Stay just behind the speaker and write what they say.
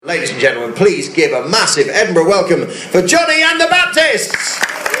Ladies and gentlemen, please give a massive Edinburgh welcome for Johnny and the Baptists!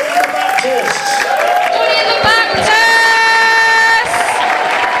 Johnny and the Baptists!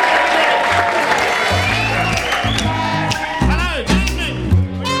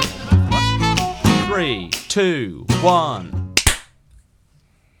 3, 2, 1.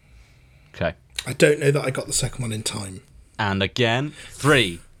 Okay. I don't know that I got the second one in time. And again.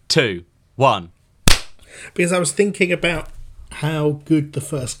 3, 2, 1. Because I was thinking about how good the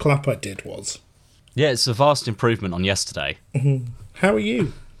first clap I did was. Yeah, it's a vast improvement on yesterday. How are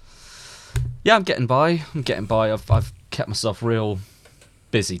you? Yeah, I'm getting by. I've kept myself real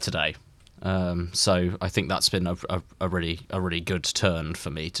busy today. So I think that's been a really good turn for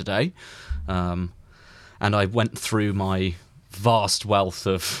me today. And I went through my vast wealth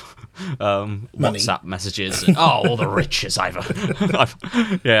of WhatsApp messages. And, all the riches all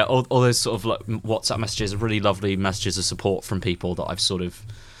those sort of like WhatsApp messages, really lovely messages of support from people that I've sort of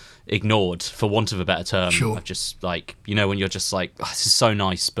ignored, for want of a better term. Sure. I've just like, when you're just like, this is so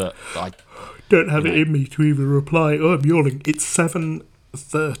nice, but I don't have it in me to even reply. Oh, I'm yawning. It's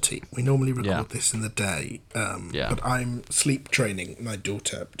 7:30. We normally record this in the day, but I'm sleep training my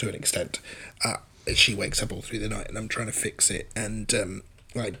daughter to an extent. She wakes up all through the night, and I'm trying to fix it. And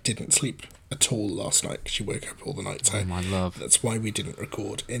I didn't sleep at all last night. She woke up all the night. So my love. That's why we didn't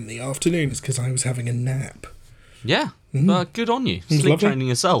record in the afternoon. Is because I was having a nap. Yeah, good on you. Sleep training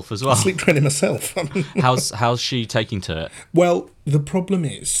yourself as well. Sleep training myself. How's she taking to it? Well, the problem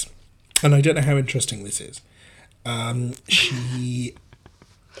is, and I don't know how interesting this is,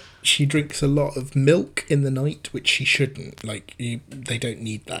 she drinks a lot of milk in the night, which she shouldn't. Like, they don't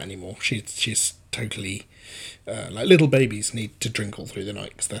need that anymore. She's totally... like, little babies need to drink all through the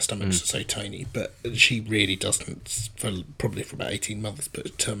night because their stomachs are so tiny, but she really doesn't, probably for about 18 months,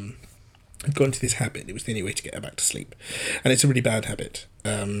 but... I've got into this habit. It was the only way to get her back to sleep. And it's a really bad habit,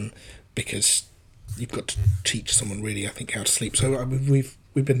 because you've got to teach someone really, I think, how to sleep. So we've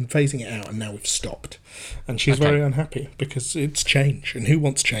been phasing it out, and now we've stopped. And she's very unhappy because it's change. And who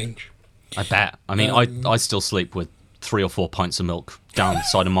wants change? I bet. I mean, I still sleep with 3 or 4 pints of milk down the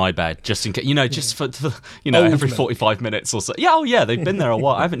side of my bed, just in case, just for every 45 minutes or so. Yeah, they've been there a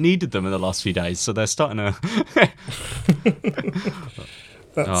while. I haven't needed them in the last few days, so they're starting to...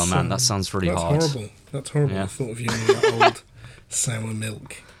 that sounds really hard. That's horrible. Yeah. I thought of you in that old sour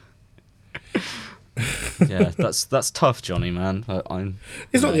milk. Yeah, that's tough, Johnny, man.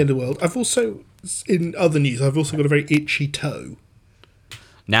 It's not the end of the world. I've also, in other news, I've also got a very itchy toe.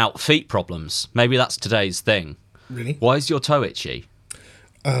 Now, feet problems. Maybe that's today's thing. Really? Why is your toe itchy?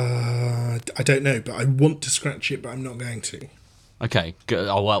 I don't know, but I want to scratch it, but I'm not going to. Okay, good.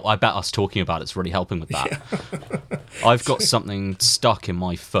 Oh, well, I bet us talking about it's really helping with that. Yeah. I've got something stuck in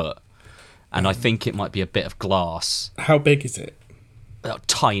my foot, and I think it might be a bit of glass. How big is it?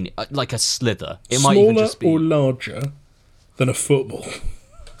 Tiny, like a slither. It Smaller might even just be... or larger than a football?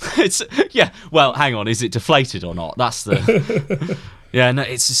 Well, hang on. Is it deflated or not? That's the... Yeah, no,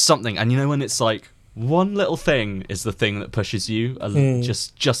 it's just something. And when it's like, one little thing is the thing that pushes you,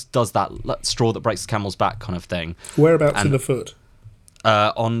 just does that straw that breaks the camel's back kind of thing. Whereabouts in the foot?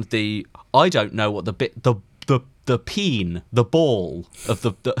 On the... I don't know what the peen, the ball of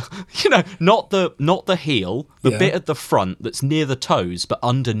the not the heel, the bit at the front that's near the toes but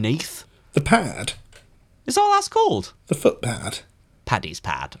underneath. The pad? Is that what that's called? The foot pad. Paddy's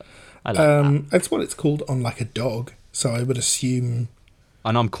pad. I like that. That's what it's called on like a dog, so I would assume...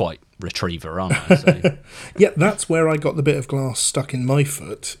 And I'm quite retriever, aren't I? So. Yeah, that's where I got the bit of glass stuck in my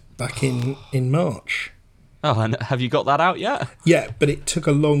foot back in March. Oh, and have you got that out yet? Yeah, but it took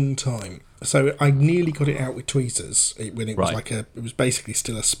a long time. So I nearly got it out with tweezers when it was it was basically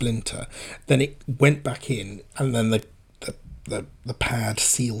still a splinter. Then it went back in, and then the pad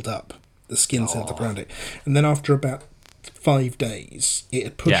sealed up, the skin sealed up around it. And then after about 5 days, it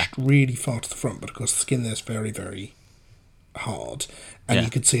had pushed really far to the front, but of course the skin there's very, very hard, and you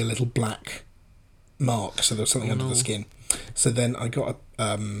could see a little black mark, so there was something under the skin. So then I got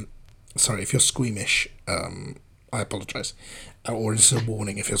a... sorry, if you're squeamish, I apologise. Or it's a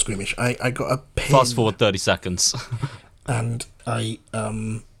warning if you're squeamish. I got a pin. Fast forward 30 seconds. And I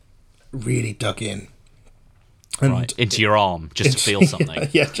really dug in. And into your arm, just to feel something.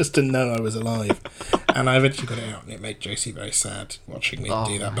 Yeah, just to know I was alive. And I eventually got it out, and it made Josie very sad watching me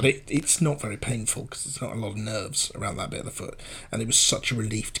do that. But it's not very painful, because it's not a lot of nerves around that bit of the foot. And it was such a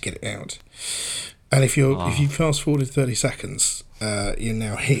relief to get it out. And if you fast forward 30 seconds, you're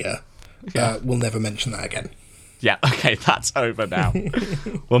now here. We'll never mention that again. Yeah, okay, that's over now.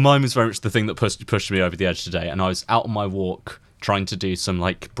 Well, mine was very much the thing that pushed me over the edge today, and I was out on my walk trying to do some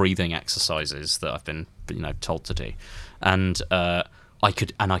breathing exercises that I've been told to do, and I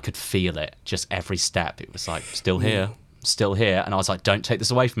could feel it just every step. It was like, still here, still here. And I was like, don't take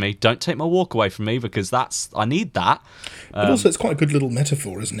this away from me. Don't take my walk away from me, because I need that. But also, it's quite a good little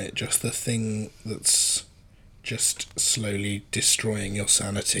metaphor, isn't it? Just the thing that's just slowly destroying your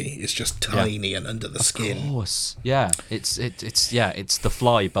sanity is just tiny and under the skin. Of course, yeah. It's the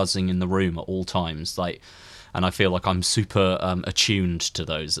fly buzzing in the room at all times. Like, and I feel like I'm super attuned to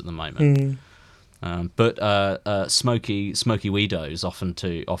those at the moment. But Smoky Weedo's offer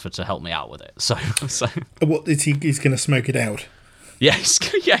to help me out with it. So What is he? He's going to smoke it out. Yeah, he's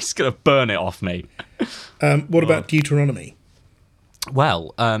going to burn it off me. What about Deuteronomy?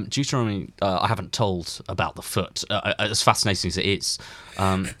 Well, Deuteronomy, I haven't told about the foot, as fascinating as it is.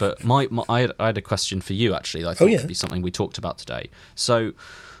 But I had a question for you, actually, that I thought could be something we talked about today. So,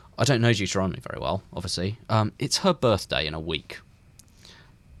 I don't know Deuteronomy very well, obviously. It's her birthday in a week.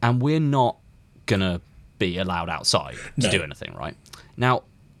 And we're not going to be allowed outside to do anything, right? Now,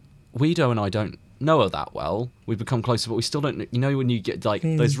 Weedo and I don't know her that well. We've become closer, but we still don't. You know, when you get like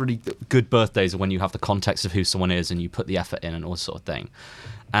those really good birthdays, are when you have the context of who someone is and you put the effort in and all sort of thing.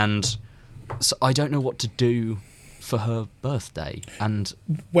 And so I don't know what to do for her birthday. And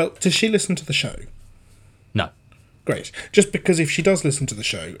well, does she listen to the show? No. Great. Just because if she does listen to the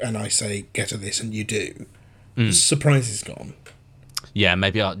show and I say get her this and you do, the surprise is gone. Yeah,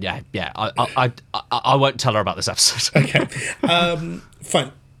 maybe. I won't tell her about this episode. Okay.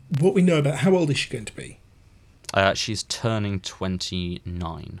 Fine. What we know about, how old is she going to be? She's turning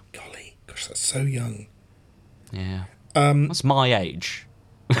 29. Golly, gosh, that's so young. Yeah. That's my age.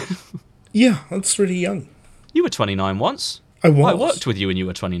 Yeah, that's really young. You were 29 once. I was. I worked with you when you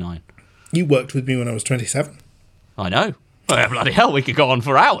were 29. You worked with me when I was 27. I know. Oh, bloody hell, we could go on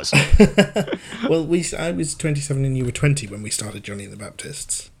for hours. Well, I was 27 and you were 20 when we started Johnny and the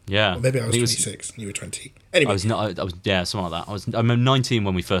Baptists. Yeah. Or maybe I was 26 and you were 20. Anyway. I was something like that. I'm 19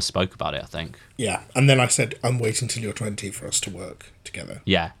 when we first spoke about it, I think. Yeah, and then I said, I'm waiting till you're 20 for us to work together.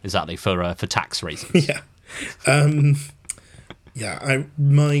 Yeah, exactly, for tax reasons. Yeah. My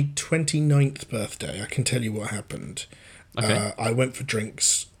 29th birthday, I can tell you what happened. Okay. I went for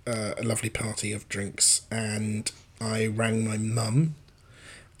drinks, a lovely party of drinks, and I rang my mum,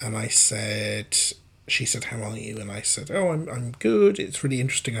 and she said, how are you? And I said, I'm good. It's really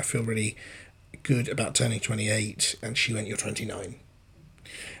interesting. I feel really good about turning 28. And she went, you're 29.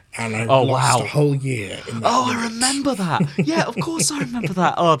 And I lost a whole year in that I remember that. Yeah, of course I remember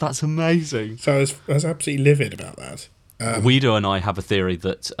that. Oh, that's amazing. So I was absolutely livid about that. Guido and I have a theory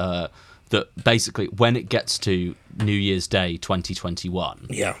that that basically when it gets to New Year's Day 2021...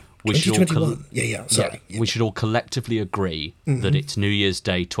 Yeah. We should all we should all collectively agree that it's New Year's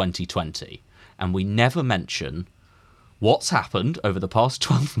Day 2020, and we never mention what's happened over the past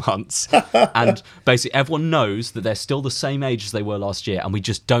 12 months, and basically everyone knows that they're still the same age as they were last year, and we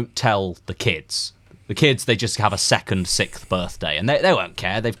just don't tell the kids. The kids, they just have a second, 6th birthday, and they won't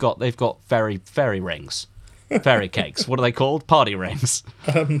care. They've got fairy rings, fairy cakes. What are they called? Party rings.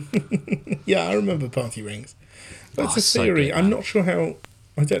 Yeah, I remember party rings. That's a so theory. good, I'm not sure how.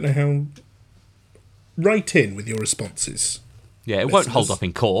 I don't know how. Write in with your responses. Yeah, it won't hold up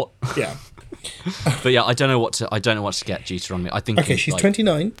in court. Yeah. But yeah, I don't know what to get Deuteronomy. I think. Okay, she's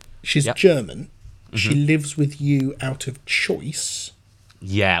 29. She's German. She lives with you out of choice.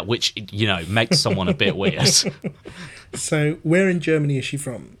 Yeah, which makes someone a bit weird. So, where in Germany is she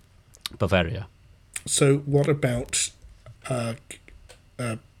from? Bavaria. So, what about?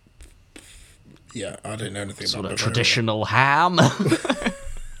 Yeah, I don't know anything sort about of Bavaria. traditional ham.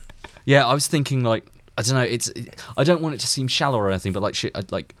 Yeah, I was thinking I don't know. I don't want it to seem shallow or anything, but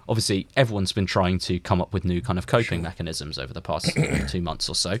obviously everyone's been trying to come up with new kind of coping mechanisms over the past 2 months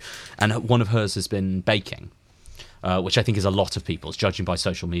or so, and one of hers has been baking, which I think is a lot of people's. Judging by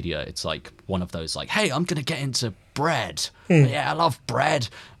social media, it's like one of those hey, I'm gonna get into bread. Yeah, I love bread,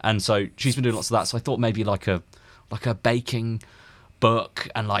 and so she's been doing lots of that. So I thought maybe like a baking book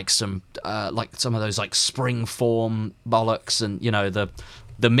and some of those spring form bollocks and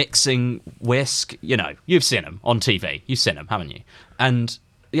the mixing whisk, you've seen them on TV. You've seen them, haven't you? And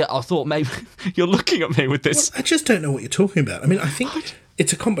yeah, I thought maybe you're looking at me with this. Well, I just don't know what you're talking about. I mean, I think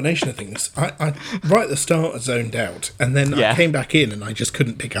it's a combination of things. I right at the start I zoned out, and then I came back in and I just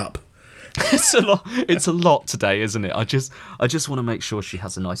couldn't pick up. It's a lot. It's a lot today, isn't it? I just want to make sure she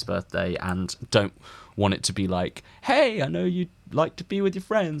has a nice birthday and don't want it to be hey, I know you like to be with your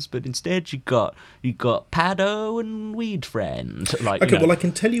friends, but instead you got Pado and Weed Friend. Okay, well, I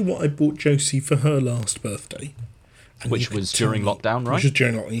can tell you what I bought Josie for her last birthday. Which was during lockdown, right? Which was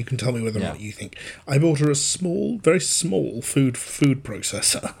during lockdown. You can tell me whether or not you think. I bought her a small, very small food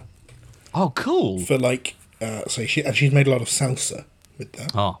processor. Oh, cool. For she's made a lot of salsa with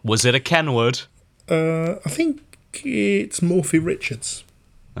that. Oh, was it a Kenwood? I think it's Morphy Richards.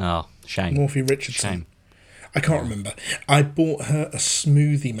 Oh, shame. Morphy Richardson. Shame. I can't remember. I bought her a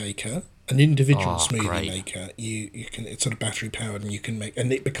smoothie maker, an individual smoothie great. maker. You can, it's sort of battery powered, and you can make,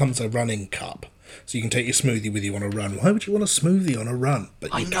 and it becomes a running cup. So you can take your smoothie with you on a run. Why would you want a smoothie on a run?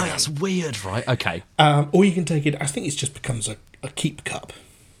 But I know, that's weird, right? Okay. Or you can take it. I think it just becomes a keep cup.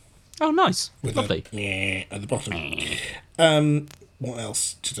 Oh, nice. With Lovely. At the bottom. What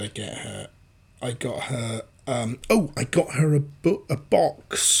else did I get her? I got her. I got her a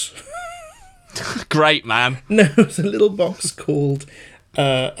box. Great, man. No, it's a little box called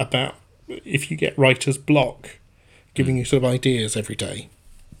about if you get writer's block, giving you sort of ideas every day.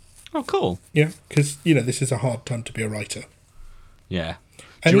 Oh, cool. Yeah, because this is a hard time to be a writer. Yeah.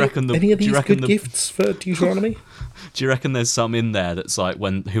 Any of these good gifts for Deuteronomy? Do you reckon there's some in there that's like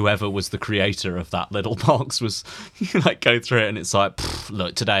when whoever was the creator of that little box was like go through it and it's like,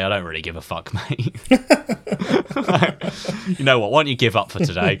 look, today I don't really give a fuck, mate. Like, you know what? Why don't you give up for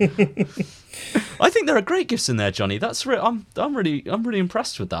today? I think there are great gifts in there, Johnny. That's I'm really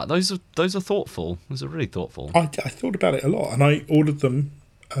impressed with that. Those are thoughtful. Those are really thoughtful. I thought about it a lot, and I ordered them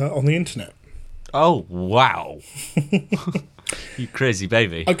on the internet. Oh wow! You crazy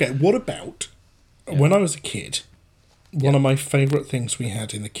baby. Okay, what about when I was a kid? One of my favourite things we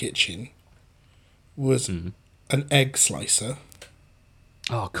had in the kitchen was an egg slicer.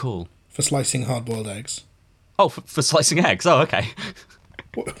 Oh, cool. For slicing hard-boiled eggs. Oh, for slicing eggs? Oh, okay.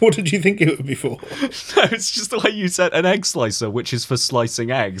 What did you think it would be for? No, it's just the way you said an egg slicer, which is for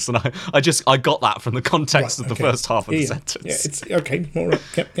slicing eggs. And I got that from the context of the first half of the sentence. Yeah, it's okay. All right.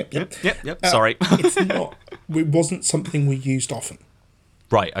 Yep. Sorry. It's not. It wasn't something we used often.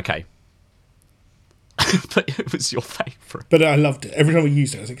 Right, okay. But it was your favourite. But I loved it. Every time we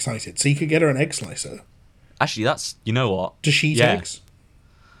used it, I was excited. So you could get her an egg slicer. Actually, that's, you know what? Does she eat eggs?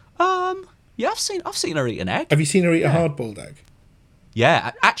 Yeah, I've seen her eat an egg. Have you seen her eat a hard-boiled egg?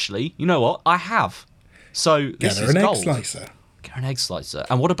 Yeah, actually, you know what? I have. So this Get her is an gold. egg slicer. Get her an egg slicer.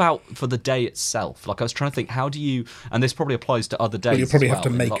 And what about for the day itself? Like, I was trying to think, how do you... And this probably applies to other days. Well, you probably as have to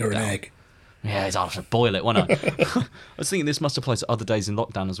in make her an lockdown. egg. Yeah, I'll have to boil it, won't I? I was thinking this must apply to other days in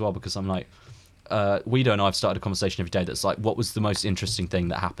lockdown as well, because I'm like... Guido and I have started a conversation every day that's like, what was the most interesting thing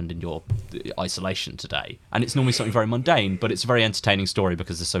that happened in your isolation today? And it's normally something very mundane, but it's a very entertaining story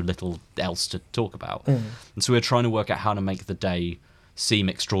because there's so little else to talk about. And so we're trying to work out how to make the day seem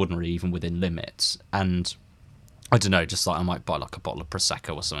extraordinary even within limits. And I don't know, just like I might buy like a bottle of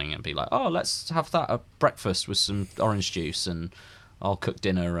Prosecco or something and be like, oh, let's have that at breakfast with some orange juice and I'll cook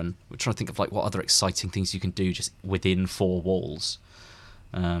dinner. And we're trying to think of like what other exciting things you can do just within four walls.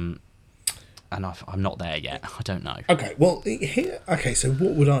 And I'm not there yet. I don't know. Okay, well, here... Okay, so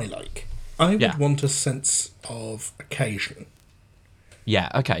what would I like? I would want a sense of occasion. Yeah,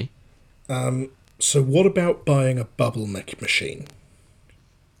 okay. So what about buying a bubble machine?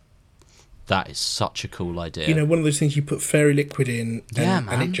 That is such a cool idea. You know, one of those things you put fairy liquid in, and,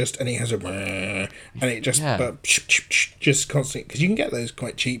 man. and it has a... And it just... just constantly... Because you can get those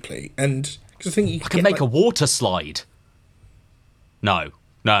quite cheaply. And... Cause I think you can make a water slide. No,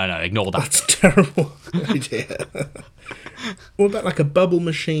 ignore that. That's a terrible idea. What about like a bubble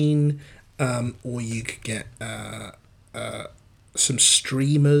machine? Or you could get some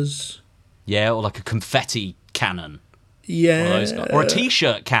streamers. Yeah, or like a confetti cannon. Yeah. One of those guys. Or a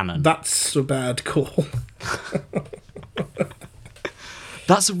t-shirt cannon. That's a bad call.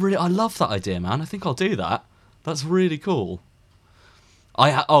 I love that idea, man. I think I'll do that. That's really cool.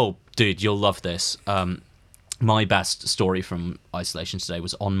 Dude, you'll love this. My best story from isolation today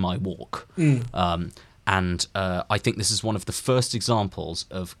was on my walk. And I think this is one of the first examples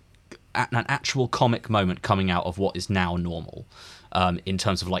of an actual comic moment coming out of what is now normal, in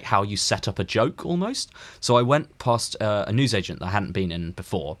terms of like how you set up a joke almost. So I went past a newsagent that I hadn't been in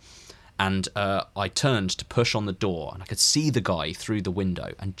before, and I turned to push on the door, and I could see the guy through the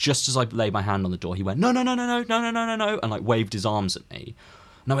window. And just as I laid my hand on the door, he went, no, and like waved his arms at me.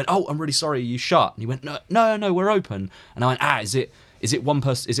 And I went, oh, I'm really sorry, are you shut? And he went, no, we're open. And I went, is it one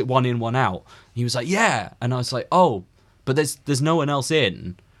person? Is it one in, one out? And he was like, yeah. And I was like, oh, but there's no one else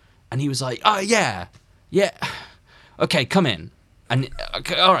in. And he was like, oh yeah, okay, come in. And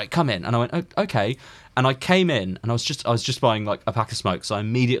okay, all right, come in. And I went, okay. And I came in, and I was just buying like a pack of smokes. So I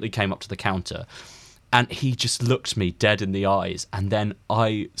immediately came up to the counter, and he just looked me dead in the eyes. And then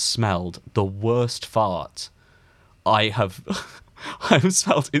I smelled the worst fart I have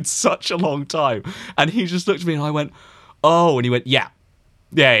smelled in such a long time. And he just looked at me, and I went, oh, and he went, yeah,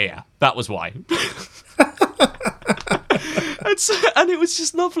 that was why. And it was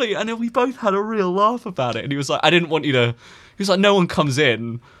just lovely, and we both had a real laugh about it. And he was like, I didn't want you to He was like, no one comes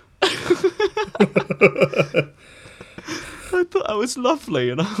in. I thought that was lovely,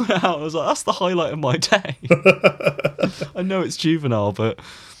 and I went out. I was like, "That's the highlight of my day." I know it's juvenile, but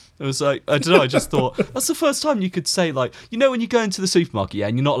it was like, I don't know. I just thought that's the first time you could say, like, you know, when you go into the supermarket, yeah,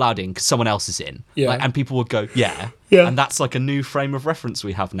 and you're not allowed in because someone else is in, yeah, like, and people would go, yeah, and that's like a new frame of reference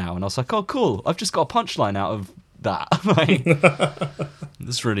we have now. And I was like, oh, cool. I've just got a punchline out of that. Like,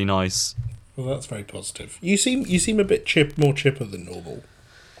 it's really nice. Well, that's very positive. You seem a bit more chipper than normal.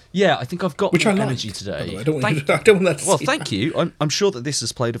 Yeah, I think I've got more energy today. I don't want that to well, thank you. I'm sure that this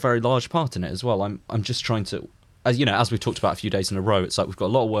has played a very large part in it as well. I'm just trying to, as you know, as we've talked about a few days in a row, it's like we've got a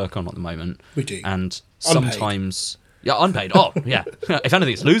lot of work on at the moment. We do. And sometimes, unpaid. Oh, yeah. If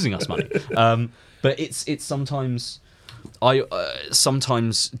anything, it's losing us money. But it's sometimes,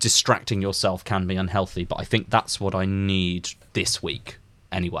 sometimes distracting yourself can be unhealthy. But I think that's what I need this week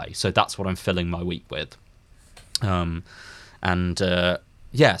anyway. So that's what I'm filling my week with.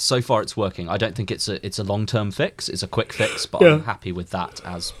 Yeah, so far it's working. I don't think it's a long-term fix. It's a quick fix, but I'm happy with that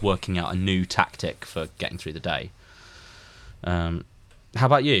as working out a new tactic for getting through the day. How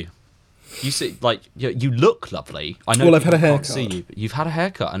about you? You see, like, you look lovely. I know. Well, I've had a haircut. See you, but you've had a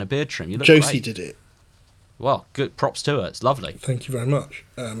haircut and a beard trim. You look Josie great. did it. Well, good. Props to her. It's lovely. Thank you very much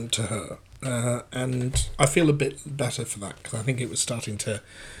to her. And I feel a bit better for that because I think it was starting to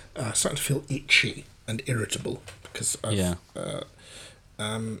feel itchy and irritable because I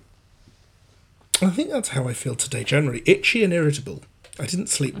think that's how I feel today generally. Itchy and irritable. I didn't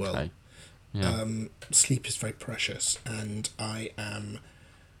sleep well. Okay. Yeah. Sleep is very precious, and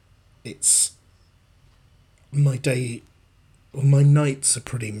it's my day. Well, my nights are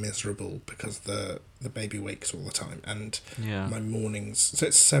pretty miserable because the baby wakes all the time, and my mornings. So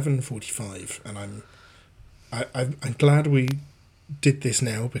it's 7:45, and I'm glad we did this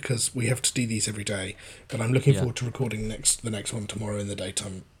now because we have to do these every day. But I'm looking forward to recording the next one tomorrow in the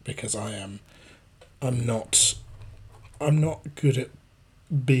daytime because I'm not good at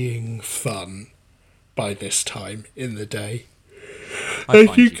being fun by this time in the day.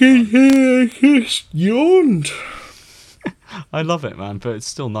 As you can hear, I just yawned. I love it, man, but it's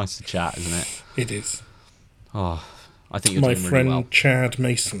still nice to chat, isn't it? It is. Oh, I think you're my doing friend really well. Chad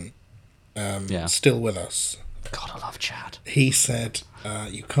Mason, still with us. God, I love Chad. He said,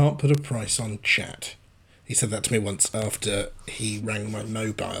 you can't put a price on chat. He said that to me once after he rang my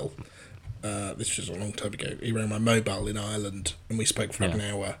mobile. This was a long time ago. He rang my mobile in Ireland, and we spoke for an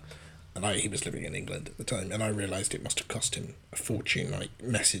hour. And he was living in England at the time, and I realised it must have cost him a fortune. I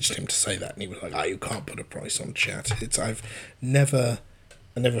messaged him to say that, and he was like, you can't put a price on chat. I've never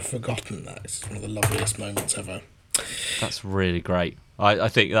forgotten that. It's one of the loveliest moments ever. That's really great. I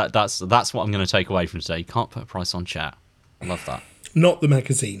think that's what I'm going to take away from today. You can't put a price on chat. I love that. Not the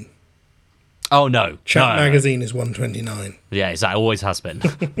magazine. Oh, no. Chat magazine is $1.29. Yeah, it always has been.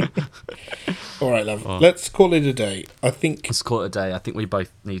 All right, love. Let's call it a day. Let's call it a day. I think we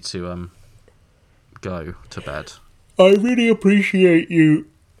both need to go to bed. I really appreciate you.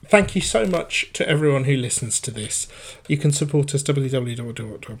 Thank you so much to everyone who listens to this. You can support us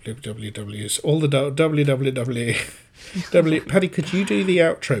www. All the www. Paddy, could you do the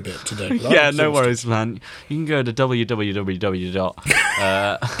outro bit today? Yeah, no worries, man. You can go to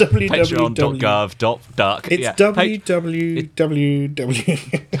www.patreon.gov.duck. It's www.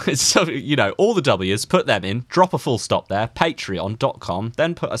 It's all the W's. Put them in. Drop a full stop there. Patreon.com.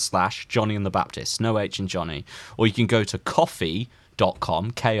 Then put a / Johnny and the Baptist. No H in Johnny. Or you can go to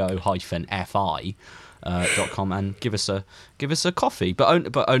coffee.com. ko-fi.com and give us a coffee, but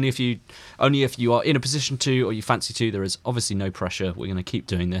only if you are in a position to, or you fancy to. There is obviously no pressure. We're going to keep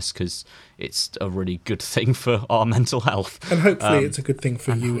doing this because it's a really good thing for our mental health, and hopefully it's a good thing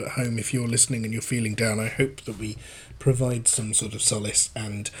for you at home if you're listening and you're feeling down. I hope that we provide some sort of solace,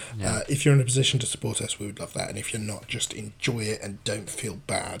 and if you're in a position to support us, we would love that. And if you're not, just enjoy it and don't feel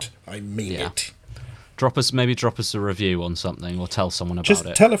bad. I mean it. Drop us a review on something, or tell someone about it.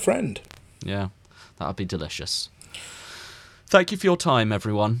 Just tell a friend. Yeah, that would be delicious. Thank you for your time,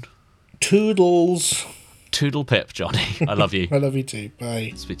 everyone. Toodles. Toodle pip, Johnny. I love you. I love you too.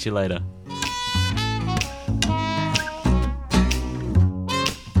 Bye. Speak to you later.